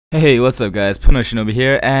Hey, what's up guys, Shinobi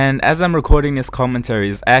here, and as I'm recording this commentary,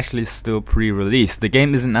 it's actually still pre-release. The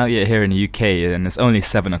game isn't out yet here in the UK, and it's only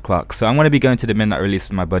 7 o'clock, so I'm going to be going to the midnight release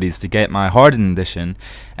with my buddies to get my hardened edition.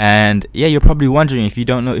 And yeah, you're probably wondering, if you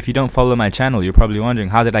don't follow my channel, you're probably wondering,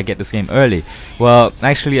 how did I get this game early? Well,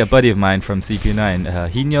 actually a buddy of mine from CPU9,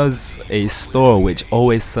 he knows a store which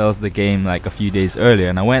always sells the game like a few days earlier,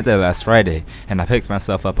 and I went there last Friday, and I picked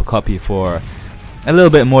myself up a copy for a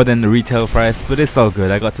little bit more than the retail price, but it's all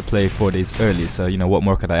good. I got to play 4 days early, so you know, what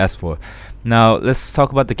more could I ask for? Now let's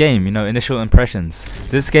talk about the game, initial impressions.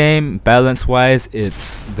 This game, balance wise,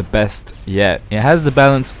 it's the best yet. It has the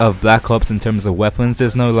balance of Black Ops in terms of weapons.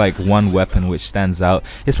 There's no like one weapon which stands out.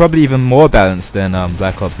 It's probably even more balanced than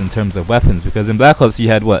Black Ops in terms of weapons, because in Black Ops you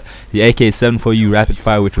had what, the AK-74U rapid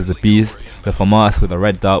fire, which was a beast, the FAMAS with a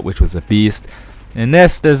red dot, which was a beast. In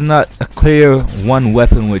this, there's not a clear one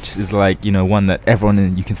weapon which is like, one that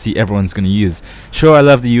you can see everyone's gonna use. Sure, I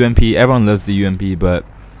love the UMP, everyone loves the UMP, but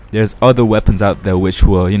there's other weapons out there which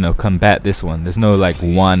will, combat this one. There's no like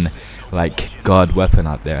one like god weapon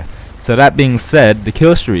out there. So that being said, the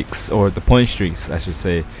kill streaks, or the point streaks I should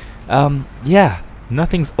say, yeah,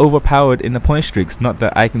 nothing's overpowered in the point streaks, not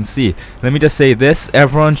that I can see. Let me just say this,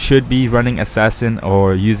 everyone should be running assassin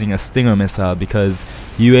or using a stinger missile, because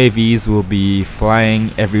UAVs will be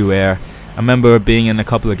flying everywhere. I remember being in a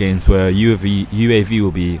couple of games where UAV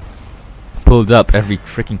will be pulled up every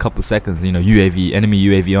freaking couple seconds, UAV, enemy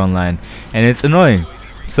UAV online, and it's annoying.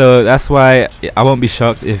 So that's why I won't be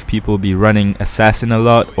shocked if people be running assassin a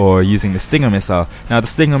lot or using the stinger missile. Now the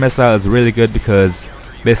stinger missile is really good because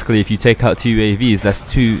basically, if you take out 2 UAVs, that's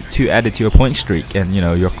two added to your point streak, and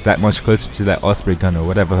you're that much closer to that Osprey gunner,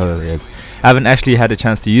 whatever it is. I haven't actually had a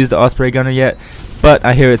chance to use the Osprey gunner yet, but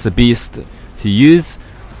I hear it's a beast to use.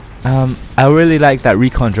 I really like that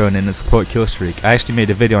recon drone in the support kill streak. I actually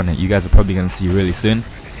made a video on it. You guys are probably gonna see really soon.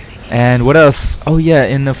 And what else? Oh yeah,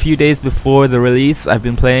 in a few days before the release, I've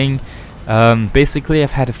been playing. Basically,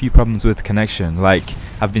 I've had a few problems with connection. Like,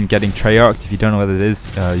 I've been getting Treyarched. If you don't know what it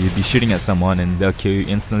is, you'd be shooting at someone and they'll kill you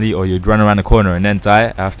instantly, or you'd run around a corner and then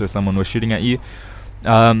die after someone was shooting at you.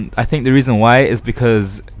 I think the reason why is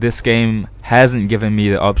because this game hasn't given me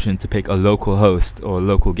the option to pick a local host or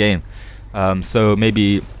local game. So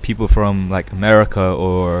maybe people from like America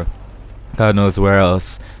or God knows where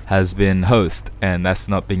else has been host, and that's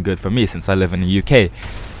not been good for me since I live in the UK.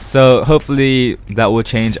 So hopefully that will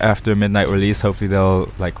change after midnight release. Hopefully they'll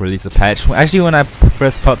like release a patch. Actually, when I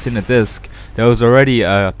first popped in the disc, there was already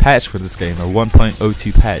a patch for this game, a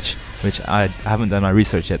 1.02 patch, which I haven't done my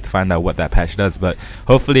research yet to find out what that patch does, but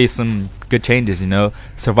hopefully some good changes.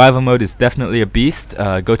 Survival mode is definitely a beast.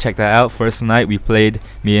 Go check that out. First night we played,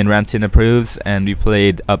 me and Ramtin approves, and we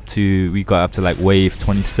got up to like wave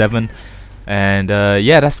 27. And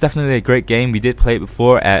yeah, that's definitely a great game. We did play it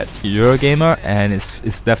before at Eurogamer, and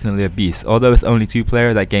it's definitely a beast. Although it's only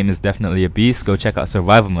 2-player, that game is definitely a beast. Go check out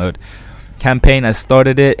survival mode. Campaign, I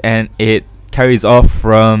started it, and it carries off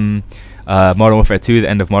from Modern Warfare 2, the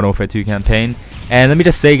end of Modern Warfare 2 campaign. And let me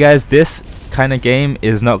just say, guys, this kind of game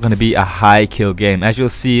is not going to be a high kill game. As you'll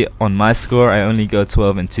see on my score, I only go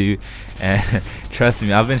 12-2, and trust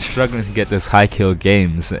me, I've been struggling to get those high kill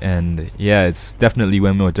games, and yeah, it's definitely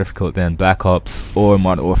way more difficult than Black Ops or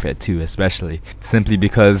Modern Warfare 2 especially, simply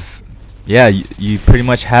because yeah, you pretty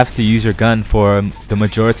much have to use your gun for the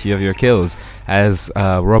majority of your kills. As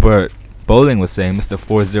Robert Bowling was saying, Mr.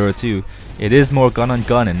 402, it is more gun on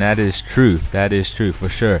gun, and that is true for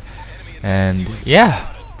sure. And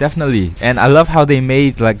yeah, definitely. And I love how they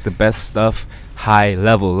made like the best stuff high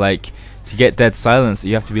level. Like, to get dead silence,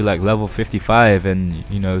 you have to be like level 55, and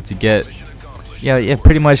to get yeah,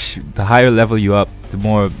 pretty much the higher level you up, the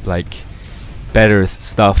more like better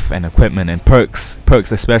stuff and equipment and perks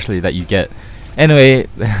especially that you get. Anyway,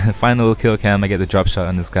 final kill cam, I get the drop shot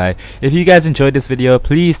on this guy. If you guys enjoyed this video,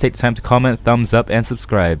 please take the time to comment, thumbs up, and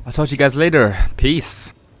subscribe. I'll talk to you guys later.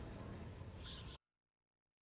 Peace.